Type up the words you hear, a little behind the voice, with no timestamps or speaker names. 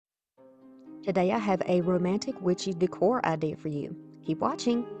Today I have a romantic witchy decor idea for you. Keep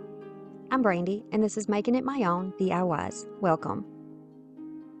watching. I'm Brandy, and this is Making It My Own DIYs. Welcome.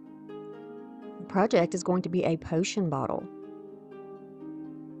 The project is going to be a potion bottle.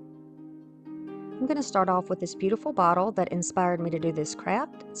 I'm going to start off with this beautiful bottle that inspired me to do this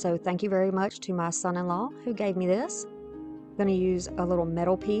craft, so thank you very much to my son-in-law who gave me this. I'm going to use a little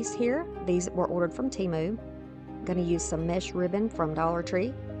metal piece here. These were ordered from Temu. I'm going to use some mesh ribbon from Dollar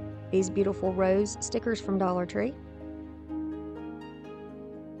Tree. These beautiful rose stickers from Dollar Tree.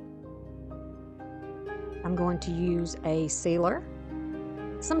 I'm going to use a sealer,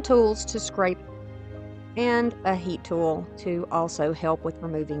 some tools to scrape, and a heat tool to also help with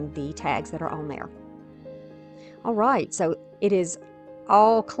removing the tags that are on there. All right, so it is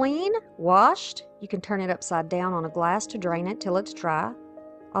all clean, washed. You can turn it upside down on a glass to drain it till it's dry.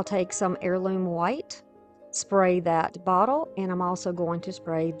 I'll take some heirloom white, spray that bottle, and I'm also going to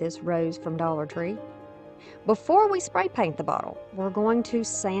spray this rose from Dollar Tree. Before we spray paint the bottle, we're going to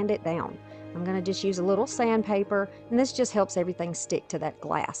sand it down. I'm going to just use a little sandpaper, and this just helps everything stick to that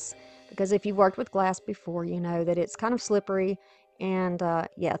glass. Because if you've worked with glass before, you know that it's kind of slippery, and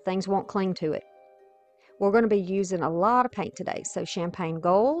yeah, things won't cling to it. We're going to be using a lot of paint today, so champagne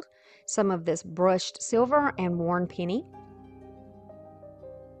gold, some of this brushed silver, and worn penny.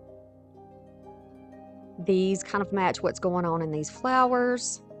 These kind of match what's going on in these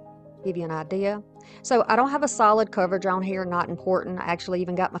flowers, give you an idea. So I don't have a solid coverage on here, not important. I actually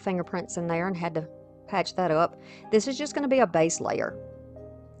even got my fingerprints in there and had to patch that up. This is just going to be a base layer,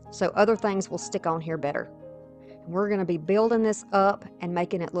 so other things will stick on here better. We're going to be building this up and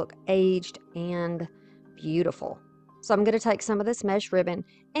making it look aged and beautiful. So I'm going to take some of this mesh ribbon,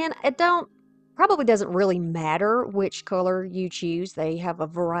 and it probably doesn't really matter which color you choose. They have a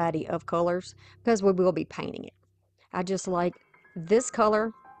variety of colors because we will be painting it. I just like this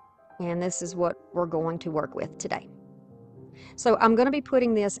color, and this is what we're going to work with today. So I'm going to be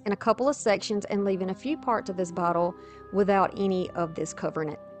putting this in a couple of sections and leaving a few parts of this bottle without any of this covering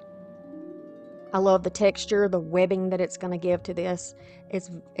it. I love the texture, the webbing that it's going to give to this.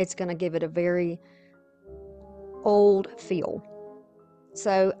 It's going to give it a very old feel.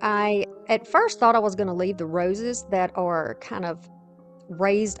 So I at first thought I was going to leave the roses that are kind of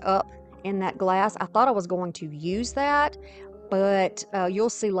raised up in that glass. I thought I was going to use that, but you'll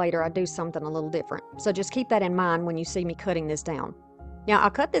see later I do something a little different. So just keep that in mind when you see me cutting this down. Now, I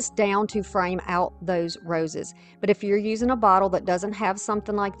cut this down to frame out those roses, but if you're using a bottle that doesn't have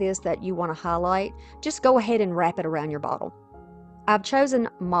something like this that you want to highlight, just go ahead and wrap it around your bottle. I've chosen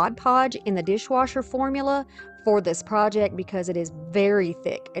Mod Podge in the dishwasher formula for this project because it is very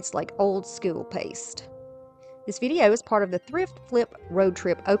thick. It's like old school paste. This video is part of the Thrift Flip Road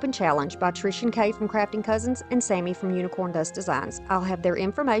Trip Open Challenge by Trish and Kay from Crafting Cousins and Sammie from Unicorn Dust Designs. I'll have their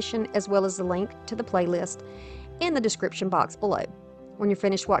information as well as the link to the playlist in the description box below. When you're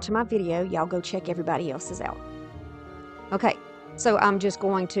finished watching my video, y'all go check everybody else's out. Okay, so I'm just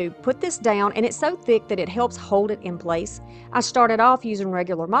going to put this down, and it's so thick that it helps hold it in place. I started off using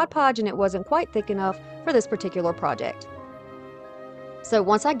regular Mod Podge, and it wasn't quite thick enough for this particular project. So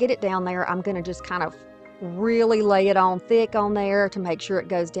once I get it down there, I'm going to just kind of really lay it on thick on there to make sure it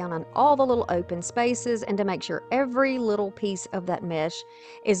goes down on all the little open spaces and to make sure every little piece of that mesh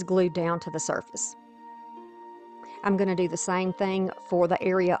is glued down to the surface. I'm going to do the same thing for the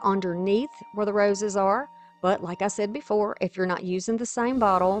area underneath where the roses are, but like I said before, if you're not using the same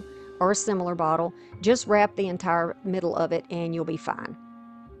bottle or a similar bottle, just wrap the entire middle of it and you'll be fine.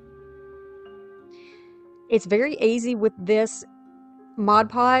 It's very easy with this Mod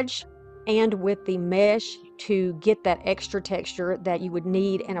Podge and with the mesh to get that extra texture that you would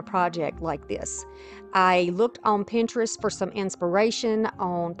need in a project like this. I looked on Pinterest for some inspiration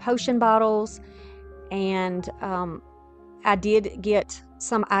on potion bottles, and I did get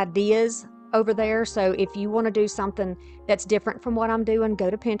some ideas over there. So if you want to do something that's different from what I'm doing, go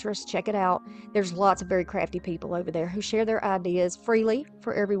to Pinterest, check it out. There's lots of very crafty people over there who share their ideas freely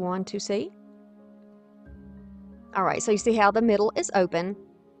for everyone to see. All right, so you see how the middle is open.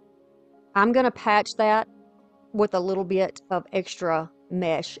 I'm going to patch that with a little bit of extra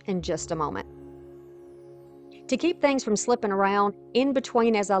mesh in just a moment. To keep things from slipping around in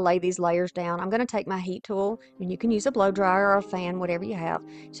between as I lay these layers down, I'm going to take my heat tool, and you can use a blow dryer or a fan, whatever you have,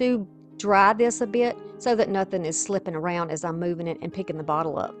 to dry this a bit so that nothing is slipping around as I'm moving it and picking the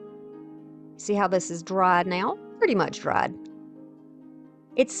bottle up. See how this is dried now? Pretty much dried.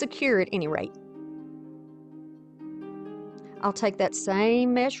 It's secure at any rate. I'll take that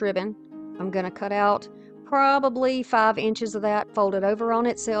same mesh ribbon. I'm going to cut out probably 5 inches of that, fold it over on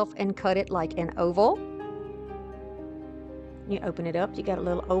itself, and cut it like an oval. You open it up, you got a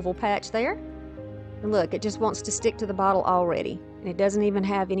little oval patch there. And look, it just wants to stick to the bottle already, and it doesn't even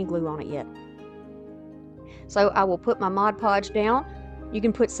have any glue on it yet. So I will put my Mod Podge down. You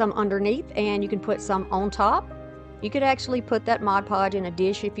can put some underneath and you can put some on top. You could actually put that Mod Podge in a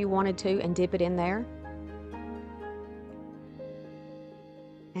dish if you wanted to and dip it in there.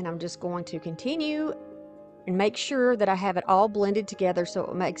 And I'm just going to continue and make sure that I have it all blended together so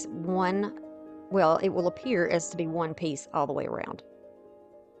it makes one, well, it will appear as to be one piece all the way around.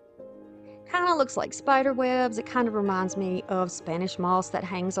 Kind of looks like spider webs. It kind of reminds me of Spanish moss that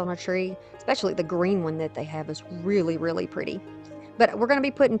hangs on a tree, especially the green one that they have is really, really pretty. But we're going to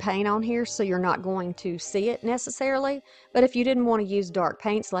be putting paint on here, so you're not going to see it necessarily. But if you didn't want to use dark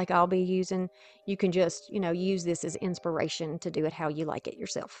paints like I'll be using, you can just, use this as inspiration to do it how you like it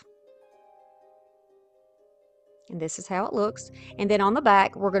yourself. And this is how it looks. And then on the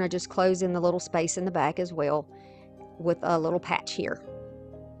back, we're going to just close in the little space in the back as well with a little patch here.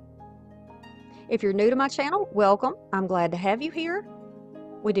 If you're new to my channel, welcome. I'm glad to have you here.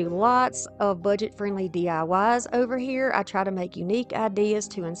 We do lots of budget-friendly DIYs over here. I try to make unique ideas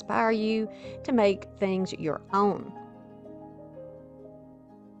to inspire you to make things your own.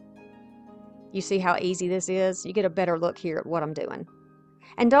 You see how easy this is? You get a better look here at what I'm doing.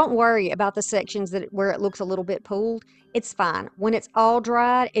 And don't worry about the sections where it looks a little bit pooled. It's fine. When it's all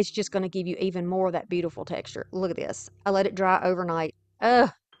dried, it's just going to give you even more of that beautiful texture. Look at this. I let it dry overnight. Ugh.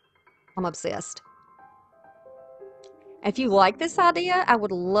 I'm obsessed. If you like this idea, I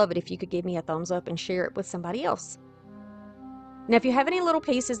would love it if you could give me a thumbs up and share it with somebody else. Now, if you have any little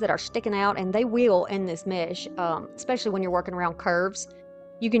pieces that are sticking out, and they will in this mesh, especially when you're working around curves,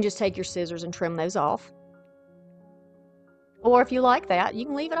 you can just take your scissors and trim those off. Or if you like that, you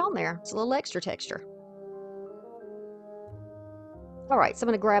can leave it on there. It's a little extra texture. All right, so I'm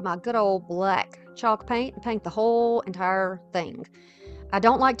going to grab my good old black chalk paint and paint the whole entire thing. I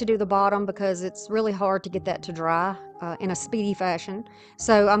don't like to do the bottom because it's really hard to get that to dry in a speedy fashion.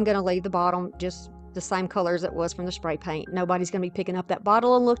 So I'm going to leave the bottom just the same color as it was from the spray paint. Nobody's going to be picking up that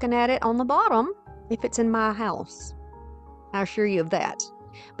bottle and looking at it on the bottom if it's in my house. I assure you of that.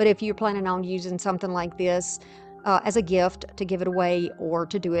 But if you're planning on using something like this as a gift to give it away or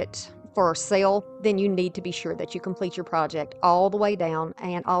to do it for sale, then you need to be sure that you complete your project all the way down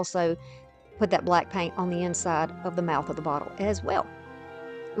and also put that black paint on the inside of the mouth of the bottle as well.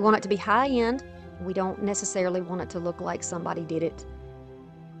 We want it to be high end. We don't necessarily want it to look like somebody did it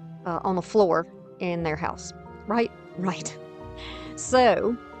on the floor in their house. Right? Right.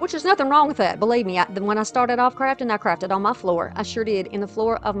 So, which there's nothing wrong with that. Believe me, when I started off crafting, I crafted on my floor. I sure did, in the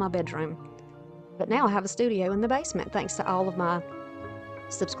floor of my bedroom. But now I have a studio in the basement, thanks to all of my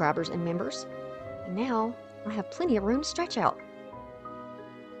subscribers and members. And now I have plenty of room to stretch out.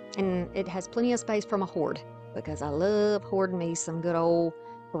 And it has plenty of space for my hoard, because I love hoarding me some good old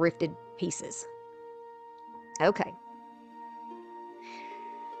thrifted pieces. Okay.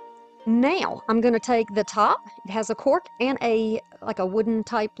 Now I'm going to take the top. It has a cork and like a wooden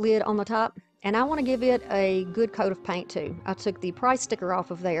type lid on the top, and I want to give it a good coat of paint too. I took the price sticker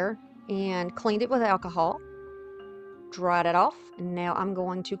off of there and cleaned it with alcohol, dried it off, and now I'm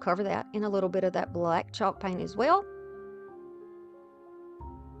going to cover that in a little bit of that black chalk paint as well.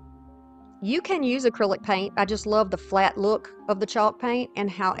 You can use acrylic paint. I just love the flat look of the chalk paint and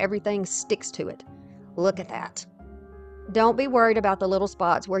how everything sticks to it. Look at that. Don't be worried about the little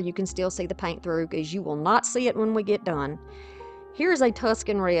spots where you can still see the paint through, because you will not see it when we get done. Here's a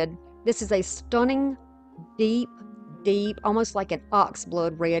Tuscan red. This is a stunning, deep, almost like an ox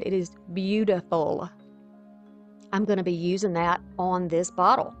blood red. It is beautiful. I'm going to be using that on this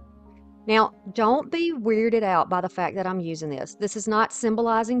bottle. Now, don't be weirded out by the fact that I'm using this. This is not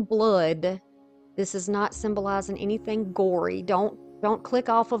symbolizing blood. This is not symbolizing anything gory. Don't click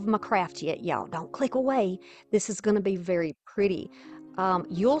off of my craft yet, y'all. Don't click away. This is going to be very pretty.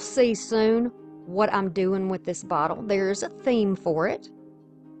 You'll see soon what I'm doing with this bottle. There's a theme for it,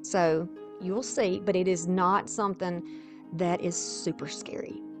 so you'll see, but it is not something that is super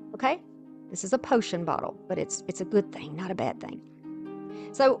scary, okay? This is a potion bottle, but it's a good thing, not a bad thing.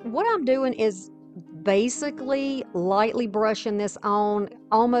 So what I'm doing is basically lightly brushing this on,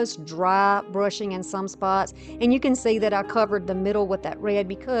 almost dry brushing in some spots. And you can see that I covered the middle with that red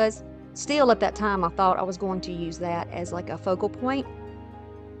because still at that time I thought I was going to use that as like a focal point.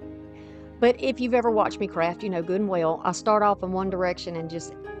 But if you've ever watched me craft, you know good and well, I start off in one direction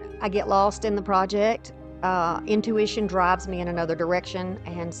and I get lost in the project. Intuition drives me in another direction,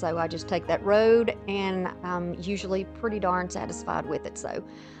 and so I just take that road, and I'm usually pretty darn satisfied with it. So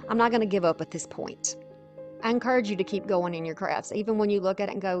I'm not going to give up at this point. I encourage you to keep going in your crafts, even when you look at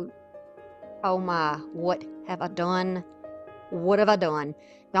it and go, oh my, what have I done? what have I done?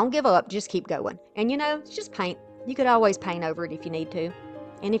 Don't give up, just keep going. And you know, it's just paint. You could always paint over it if you need to.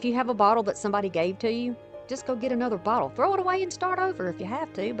 And if you have a bottle that somebody gave to you, just go get another bottle. Throw it away and start over if you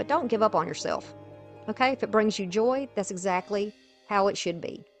have to, but don't give up on yourself. Okay? If it brings you joy, that's exactly how it should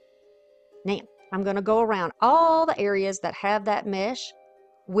be. Now, I'm going to go around all the areas that have that mesh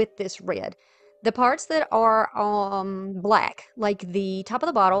with this red. The parts that are black, like the top of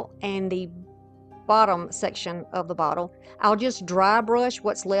the bottle and the bottom section of the bottle, I'll just dry brush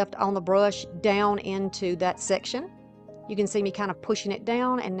what's left on the brush down into that section. You can see me kind of pushing it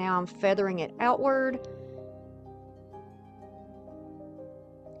down, and now I'm feathering it outward.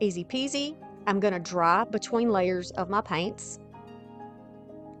 Easy peasy. I'm going to dry between layers of my paints.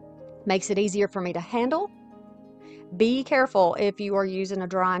 Makes it easier for me to handle. Be careful if you are using a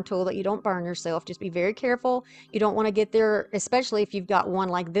drying tool that you don't burn yourself. Just be very careful. You don't want to get there, especially if you've got one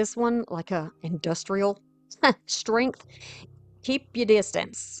like this one, like a industrial strength. Keep your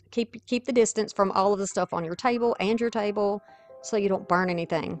distance. Keep the distance from all of the stuff on your table and your table so you don't burn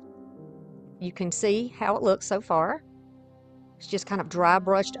anything. You can see how it looks so far. It's just kind of dry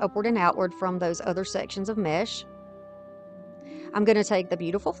brushed upward and outward from those other sections of mesh. I'm going to take the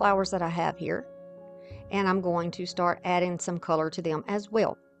beautiful flowers that I have here, and I'm going to start adding some color to them as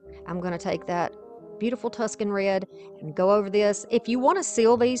well. I'm going to take that beautiful Tuscan red and go over this. If you want to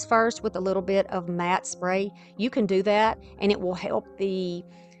seal these first with a little bit of matte spray, you can do that, and it will help the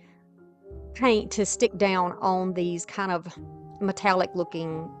paint to stick down on these kind of metallic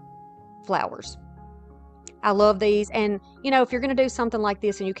looking flowers. I love these, and you know, if you're going to do something like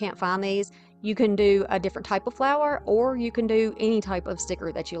this and you can't find these, you can do a different type of flower, or you can do any type of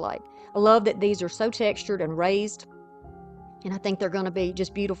sticker that you like. I love that these are so textured and raised, and I think they're going to be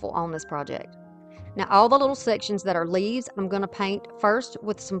just beautiful on this project. Now, all the little sections that are leaves, I'm going to paint first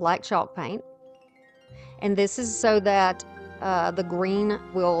with some black chalk paint, and this is so that the green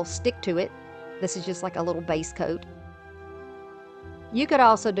will stick to it. This is just like a little base coat. You could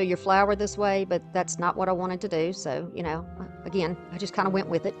also do your flower this way, but that's not what I wanted to do, so, you know, again, I just kind of went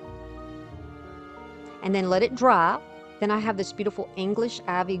with it. And then let it dry. Then I have this beautiful English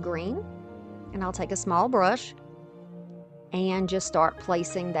ivy green, and I'll take a small brush and just start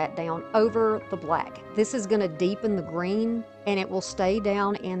placing that down over the black. This is going to deepen the green, and it will stay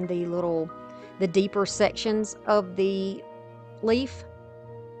down in the deeper sections of the leaf.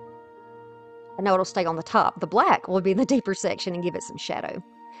 I know it'll stay on the top. The black will be the deeper section and give it some shadow.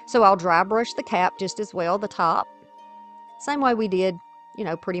 So I'll dry brush the cap just as well, the top. Same way we did, you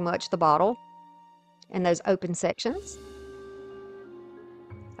know, pretty much the bottle and those open sections.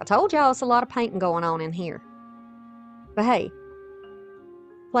 I told y'all it's a lot of painting going on in here. But hey,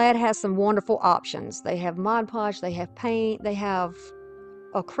 Plaid has some wonderful options. They have Mod Podge, they have paint, they have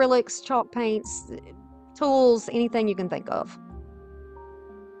acrylics, chalk paints, tools, anything you can think of.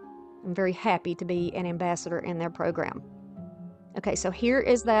 I'm very happy to be an ambassador in their program. Okay, so here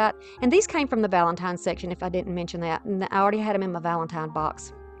is that. And these came from the Valentine section, if I didn't mention that. And I already had them in my Valentine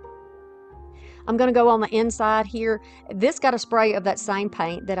box. I'm going to go on the inside here. This got a spray of that same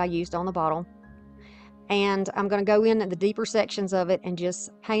paint that I used on the bottle. And I'm going to go in the deeper sections of it and just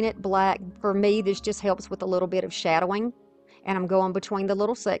paint it black. For me, this just helps with a little bit of shadowing. And I'm going between the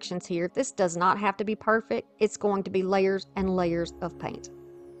little sections here. This does not have to be perfect. It's going to be layers and layers of paint.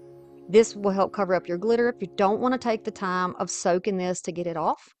 This will help cover up your glitter if you don't want to take the time of soaking this to get it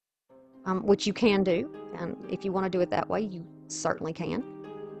off, which you can do. And if you want to do it that way, you certainly can.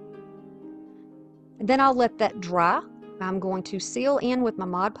 And then I'll let that dry. I'm going to seal in with my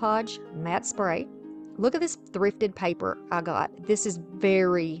Mod Podge matte spray. Look at this thrifted paper I got. This is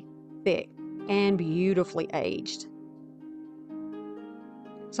very thick and beautifully aged.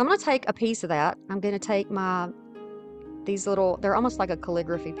 So I'm going to take a piece of that. I'm going to take these little, they're almost like a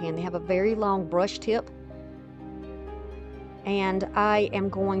calligraphy pen. They have a very long brush tip. And I am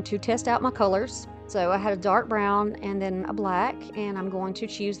going to test out my colors. So I had a dark brown and then a black, and I'm going to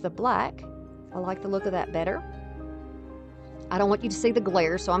choose the black. I like the look of that better. I don't want you to see the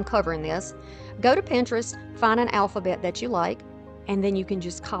glare, so I'm covering this. Go to Pinterest, find an alphabet that you like, and then you can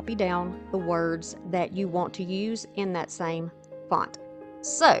just copy down the words that you want to use in that same font.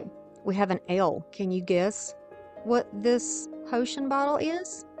 So we have an L. Can you guess what this potion bottle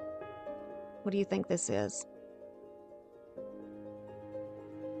is? What do you think this is?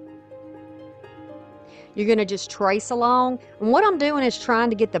 You're going to just trace along. And what I'm doing is trying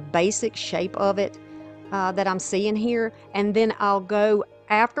to get the basic shape of it that I'm seeing here. And then I'll go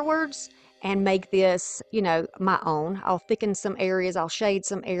afterwards and make this, you know, my own. I'll thicken some areas. I'll shade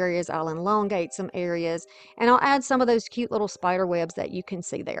some areas. I'll elongate some areas. And I'll add some of those cute little spider webs that you can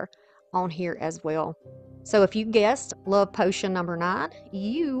see there on here as well. So if you guessed love potion number 9,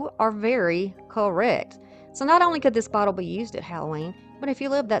 you are very correct. So not only could this bottle be used at Halloween, but if you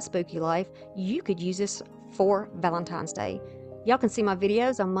live that spooky life, you could use this for Valentine's Day. Y'all can see my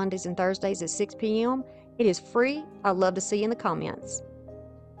videos on Mondays and Thursdays at 6 p.m. It is free. I'd love to see you in the comments.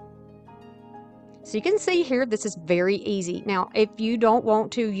 So you can see here, this is very easy. Now, if you don't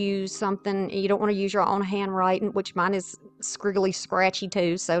want to use something, you don't want to use your own handwriting, which mine is scriggly, scratchy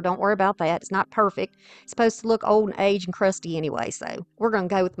too, so don't worry about that. It's not perfect. It's supposed to look old and aged and crusty anyway, so we're going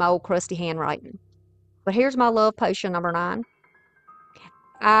to go with my old crusty handwriting. But here's my love potion number 9.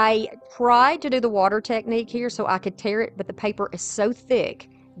 I tried to do the water technique here so I could tear it, but the paper is so thick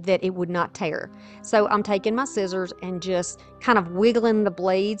that it would not tear. So I'm taking my scissors and just kind of wiggling the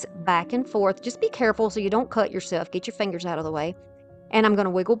blades back and forth. Just be careful so you don't cut yourself. Get your fingers out of the way. And I'm going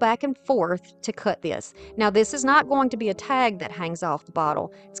to wiggle back and forth to cut this. Now, this is not going to be a tag that hangs off the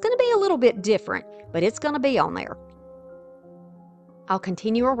bottle. It's going to be a little bit different, but it's going to be on there. I'll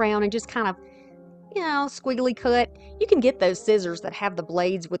continue around and just kind of, you know, squiggly cut. You can get those scissors that have the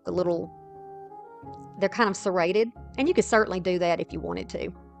blades with the little, they're kind of serrated, and you could certainly do that if you wanted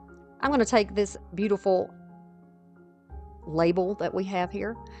to. I'm going to take this beautiful label that we have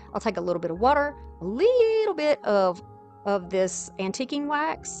here. I'll take a little bit of water, a little bit of this antiquing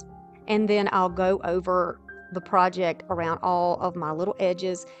wax, and then I'll go over the project around all of my little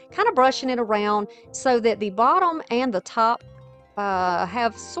edges, kind of brushing it around so that the bottom and the top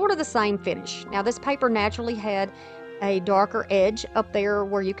have sort of the same finish. Now, this paper naturally had a darker edge up there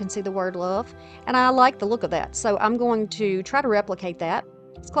where you can see the word love, and I like the look of that, so I'm going to try to replicate that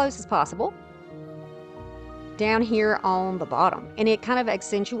as close as possible down here on the bottom. And it kind of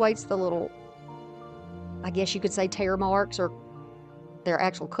accentuates the little, I guess you could say, tear marks, or they're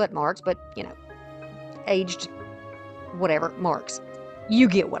actual cut marks, but you know, aged whatever marks. You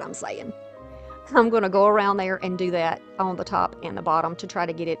get what I'm saying. I'm going to go around there and do that on the top and the bottom to try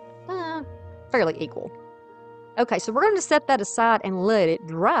to get it fairly equal. Okay, so we're going to set that aside and let it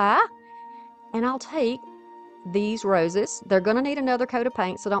dry. And I'll take these roses. They're going to need another coat of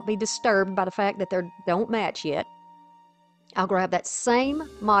paint, so don't be disturbed by the fact that they don't match yet. I'll grab that same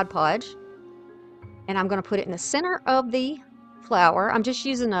Mod Podge, and I'm going to put it in the center of the flower. I'm just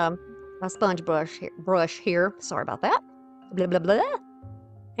using a sponge brush here. Sorry about that. Blah, blah, blah.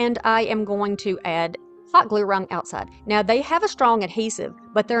 And I am going to add hot glue around the outside. Now, they have a strong adhesive,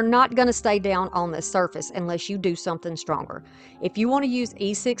 but they're not going to stay down on the surface unless you do something stronger. If you want to use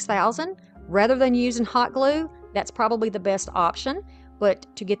E6000 rather than using hot glue, that's probably the best option.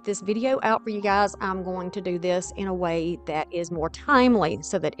 But to get this video out for you guys, I'm going to do this in a way that is more timely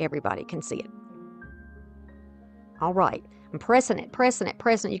so that everybody can see it. All right, I'm pressing it, pressing it,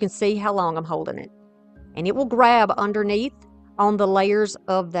 pressing it. You can see how long I'm holding it. And it will grab underneath on the layers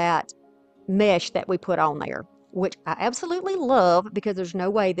of that mesh that we put on there, which I absolutely love because there's no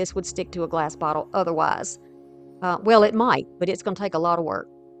way this would stick to a glass bottle otherwise. Well, it might, but it's going to take a lot of work.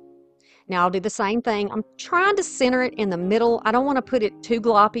 Now I'll do the same thing. I'm trying to center it in the middle. I don't want to put it too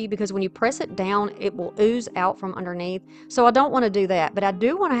gloppy because when you press it down, it will ooze out from underneath. So I don't want to do that, but I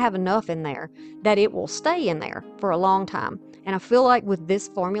do want to have enough in there that it will stay in there for a long time. And I feel like with this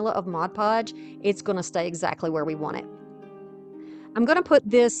formula of Mod Podge, it's going to stay exactly where we want it. I'm going to put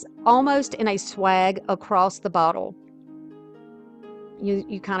this almost in a swag across the bottle.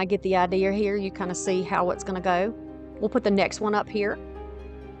 You kind of get the idea here. You kind of see how it's going to go. We'll put the next one up here.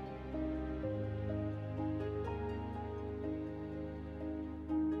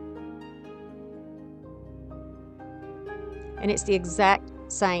 And it's the exact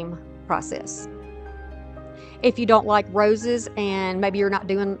same process. If you don't like roses and maybe you're not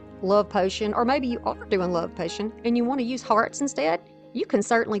doing love potion, or maybe you are doing love potion and you want to use hearts instead, you can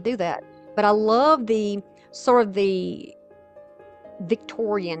certainly do that. But I love the sort of the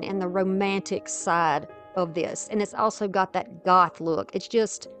Victorian and the romantic side of this. And it's also got that goth look. It's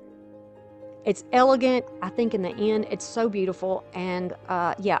just, it's elegant. I think in the end, it's so beautiful. And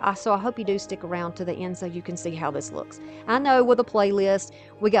yeah, so I hope you do stick around to the end so you can see how this looks. I know with a playlist,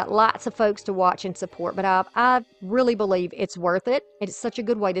 we got lots of folks to watch and support, but I really believe it's worth it. It's such a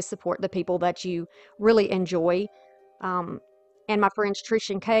good way to support the people that you really enjoy. And my friends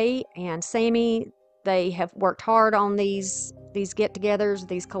Trish and Kay and Sammie, they have worked hard on these get-togethers,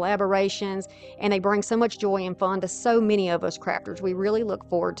 these collaborations, and they bring so much joy and fun to so many of us crafters. We really look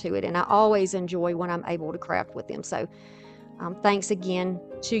forward to it, and I always enjoy when I'm able to craft with them. So thanks again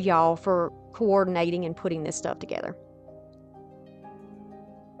to y'all for coordinating and putting this stuff together.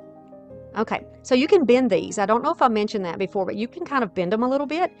 Okay, so you can bend these. I don't know if I mentioned that before, but you can kind of bend them a little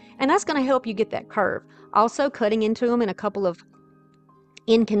bit, and that's going to help you get that curve. Also, cutting into them in a couple of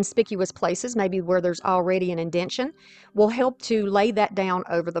inconspicuous places, maybe where there's already an indentation, will help to lay that down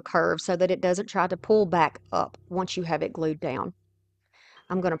over the curve so that it doesn't try to pull back up once you have it glued down.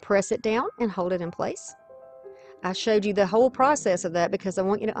 I'm going to press it down and hold it in place. I showed you the whole process of that because I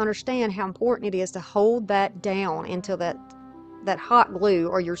want you to understand how important it is to hold that down until that hot glue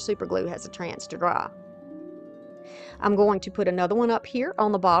or your super glue has a chance to dry. I'm going to put another one up here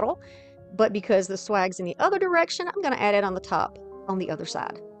on the bottle, but because the swag's in the other direction, I'm going to add it on the top on the other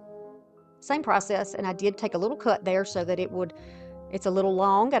side. Same process, and I did take a little cut there so that it's a little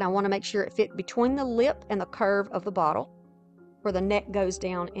long, and I want to make sure it fit between the lip and the curve of the bottle, where the neck goes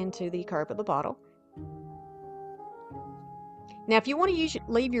down into the curve of the bottle. Now, if you want to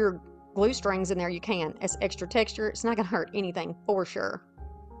leave your glue strings in there, you can. It's extra texture. It's not going to hurt anything for sure.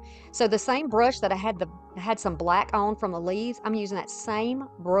 So the same brush that I had some black on from the leaves, I'm using that same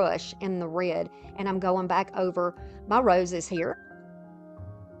brush in the red, and I'm going back over my roses here.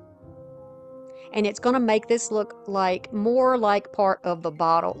 And it's going to make this look more like part of the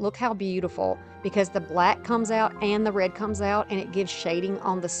bottle. Look how beautiful, because the black comes out and the red comes out, and it gives shading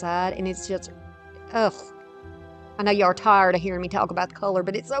on the side, and it's just, ugh. I know y'all are tired of hearing me talk about the color,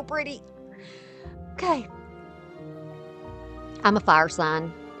 but it's so pretty. Okay. I'm a fire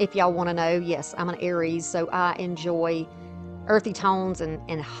sign. If y'all want to know, yes, I'm an Aries, so I enjoy earthy tones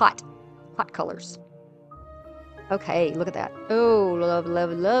and hot colors. Okay, look at that. Oh, love,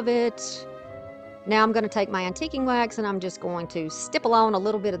 love, love it. Now I'm going to take my antiquing wax and I'm just going to stipple on a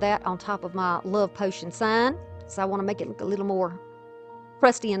little bit of that on top of my love potion sign. So I want to make it look a little more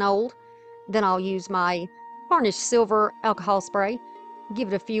crusty and old. Then I'll use my varnished silver alcohol spray,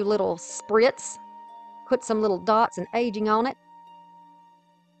 give it a few little spritz, put some little dots and aging on it.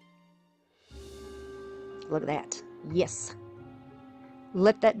 Look at that. Yes.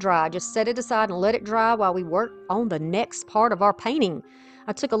 Let that dry. Just set it aside and let it dry while we work on the next part of our painting.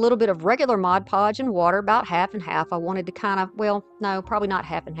 I took a little bit of regular Mod Podge and water, about half and half. I wanted to kind of, well, no, probably not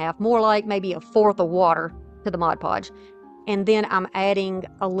half and half, more like maybe a fourth of water to the Mod Podge. And then I'm adding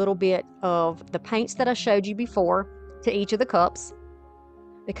a little bit of the paints that I showed you before to each of the cups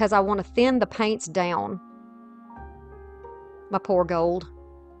because I want to thin the paints down. My poor gold.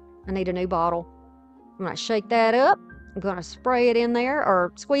 I need a new bottle. I'm going to shake that up. I'm going to spray it in there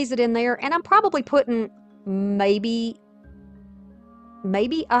or squeeze it in there. And I'm probably putting maybe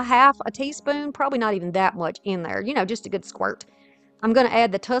a half a teaspoon, probably not even that much in there, you know, just a good squirt. I'm going to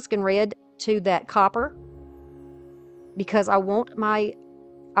add the Tuscan red to that copper because I want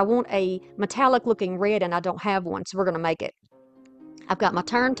a metallic looking red and I don't have one, so we're going to make it. I've got my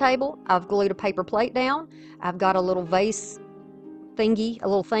turntable. I've glued a paper plate down. I've got a little vase thingy, a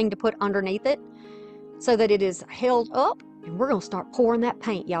little thing to put underneath it so that it is held up, and we're going to start pouring that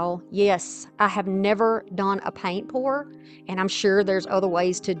paint, y'all. Yes, I have never done a paint pour, and I'm sure there's other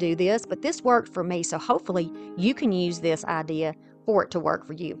ways to do this, but this worked for me, so hopefully you can use this idea for it to work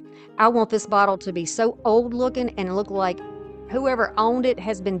for you. I want this bottle to be so old looking and look like whoever owned it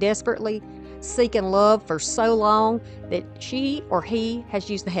has been desperately seeking love for so long that she or he has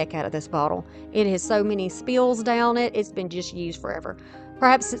used the heck out of this bottle. It has so many spills down it, it's been just used forever.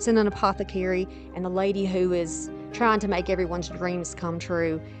 Perhaps it's in an apothecary, and the lady who is trying to make everyone's dreams come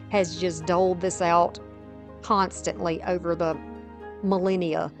true has just doled this out constantly over the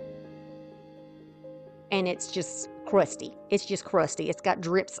millennia. And it's just crusty. It's just crusty. It's got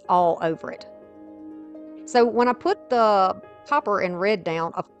drips all over it. So when I put the copper and red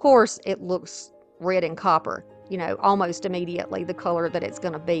down, of course it looks red and copper, you know, almost immediately the color that it's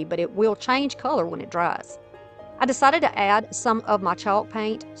going to be, but it will change color when it dries. I decided to add some of my chalk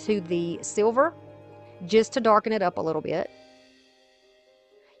paint to the silver just to darken it up a little bit.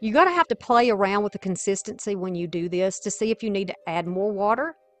 You're going to have to play around with the consistency when you do this to see if you need to add more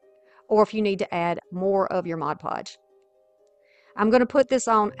water or if you need to add more of your Mod Podge. I'm going to put this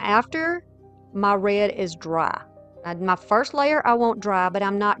on after my red is dry. My first layer I won't dry, but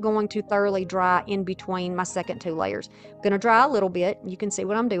I'm not going to thoroughly dry in between my second two layers. I'm going to dry a little bit. You can see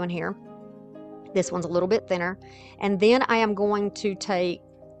what I'm doing here. This one's a little bit thinner. And then I am going to take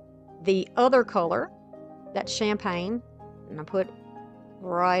the other color, that's champagne, and I put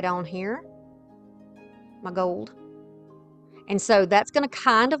right on here, my gold. And so that's going to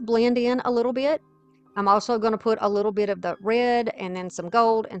kind of blend in a little bit. I'm also going to put a little bit of the red and then some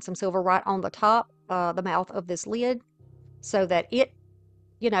gold and some silver right on the top, the mouth of this lid, so that it,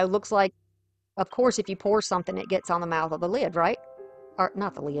 you know, looks like, of course, if you pour something, it gets on the mouth of the lid, right? Or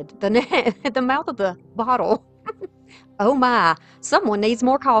not the lid, the mouth of the bottle. Oh my, someone needs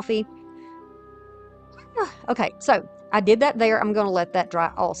more coffee. Okay, so I did that there. I'm going to let that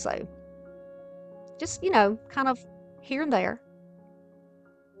dry also. Just, you know, kind of here and there.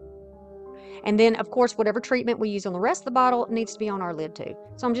 And then, of course, whatever treatment we use on the rest of the bottle needs to be on our lid too.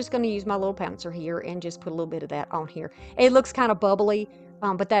 So I'm just going to use my little pouncer here and just put a little bit of that on here. It looks kind of bubbly,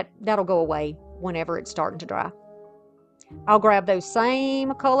 but that'll go away whenever it's starting to dry. I'll grab those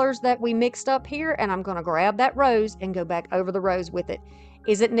same colors that we mixed up here, and I'm going to grab that rose and go back over the rose with it.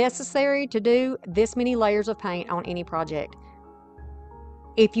 Is it necessary to do this many layers of paint on any project?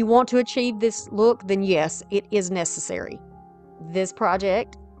 If you want to achieve this look, then yes, it is necessary. This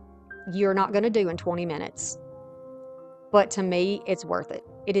project, you're not going to do in 20 minutes. But to me, it's worth it.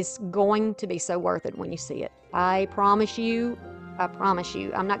 It is going to be so worth it when you see it. I promise you. I promise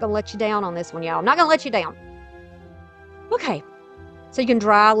you. I'm not going to let you down on this one, y'all. I'm not going to let you down. Okay, so you can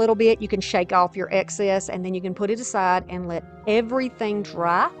dry a little bit, you can shake off your excess, and then you can put it aside and let everything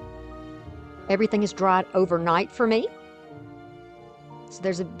dry. Everything is dried overnight for me. So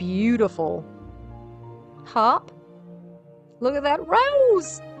there's a beautiful top. Look at that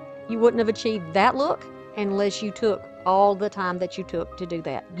rose. You wouldn't have achieved that look unless you took all the time that you took to do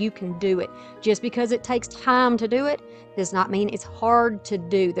that. You can do it. Just because it takes time to do it does not mean it's hard to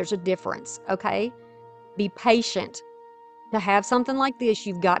do. There's a difference, okay? Be patient. To have something like this,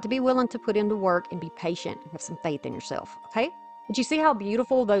 you've got to be willing to put into work and be patient and have some faith in yourself, okay? Did you see how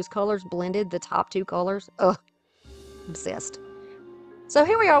beautiful those colors blended, the top two colors? Ugh, obsessed. So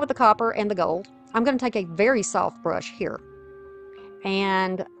here we are with the copper and the gold. I'm going to take a very soft brush here,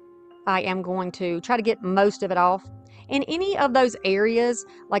 and I am going to try to get most of it off. In any of those areas,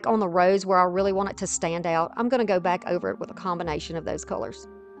 like on the rose where I really want it to stand out, I'm going to go back over it with a combination of those colors.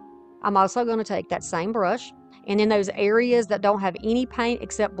 I'm also going to take that same brush, and in those areas that don't have any paint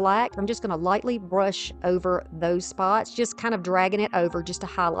except black, I'm just going to lightly brush over those spots, just kind of dragging it over just to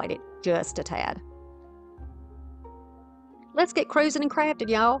highlight it just a tad. Let's get cruising and crafted,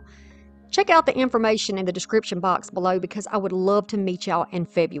 y'all. Check out the information in the description box below because I would love to meet y'all in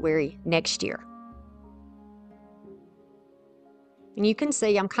February next year. And you can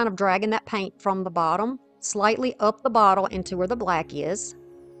see I'm kind of dragging that paint from the bottom, slightly up the bottle into where the black is.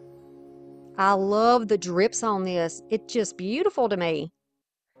 I love the drips on this. It's just beautiful to me.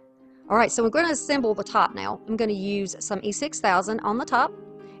 All right, so we're going to assemble the top now. I'm going to use some E6000 on the top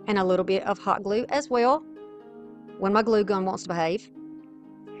and a little bit of hot glue as well when my glue gun wants to behave.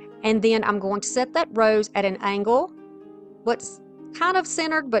 And then I'm going to set that rose at an angle, what's kind of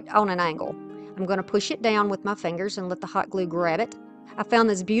centered but on an angle. I'm going to push it down with my fingers and let the hot glue grab it. I found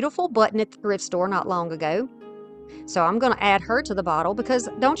this beautiful button at the thrift store not long ago. So I'm going to add her to the bottle because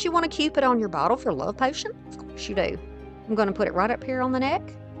don't you want a Cupid on your bottle for love potion? Of course you do. I'm going to put it right up here on the neck.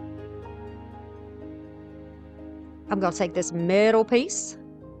 I'm going to take this middle piece.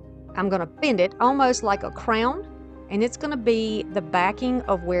 I'm going to bend it almost like a crown, and it's going to be the backing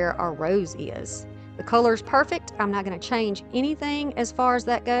of where our rose is. The color is perfect. I'm not going to change anything as far as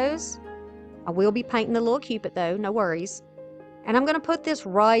that goes. I will be painting the little Cupid though, no worries. And I'm going to put this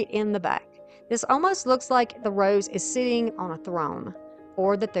right in the back. This almost looks like the rose is sitting on a throne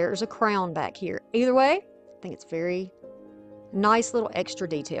or that there's a crown back here. Either way, I think it's very nice little extra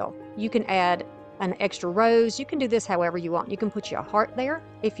detail. You can add an extra rose. You can do this however you want. You can put your heart there.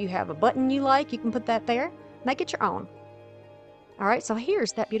 If you have a button you like, you can put that there. Make it your own. All right, so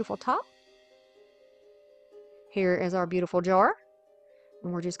here's that beautiful top. Here is our beautiful jar.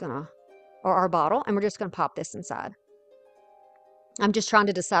 And we're just gonna, or our bottle, and we're just gonna pop this inside. I'm just trying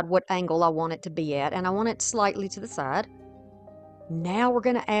to decide what angle I want it to be at, and I want it slightly to the side. Now we're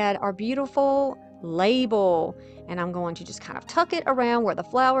going to add our beautiful label, and I'm going to just kind of tuck it around where the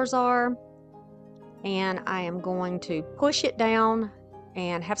flowers are, and I am going to push it down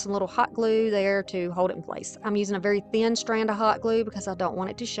and have some little hot glue there to hold it in place. I'm using a very thin strand of hot glue because I don't want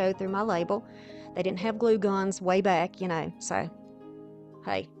it to show through my label. They didn't have glue guns way back, you know, so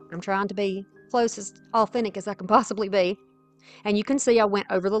hey, I'm trying to be close as authentic as I can possibly be. And you can see I went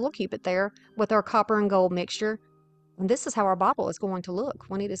over the little Cupid there with our copper and gold mixture. And this is how our bottle is going to look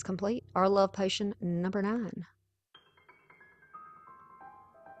when it is complete. Our love potion number 9.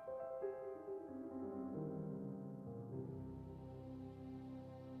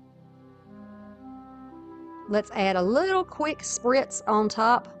 Let's add a little quick spritz on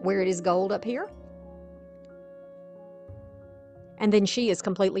top where it is gold up here. And then she is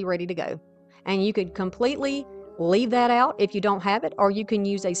completely ready to go. And you could completely leave that out if you don't have it, or you can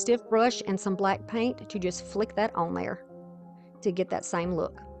use a stiff brush and some black paint to just flick that on there to get that same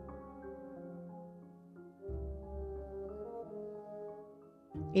look.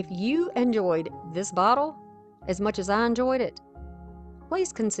 If you enjoyed this bottle as much as I enjoyed it,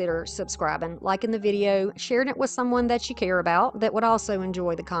 please consider subscribing, liking the video, sharing it with someone that you care about that would also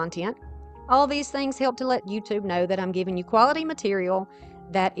enjoy the content. All these things help to let YouTube know that I'm giving you quality material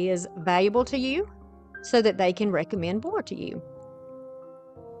that is valuable to you so that they can recommend more to you.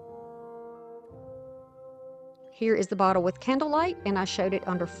 Here is the bottle with candlelight, and I showed it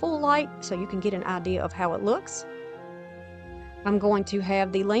under full light so you can get an idea of how it looks. I'm going to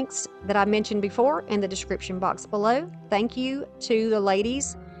have the links that I mentioned before in the description box below. Thank you to the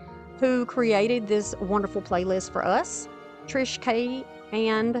ladies who created this wonderful playlist for us, Trish K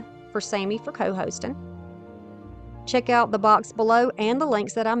and for Sammie for co-hosting. Check out the box below and the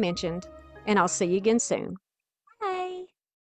links that I mentioned, and I'll see you again soon.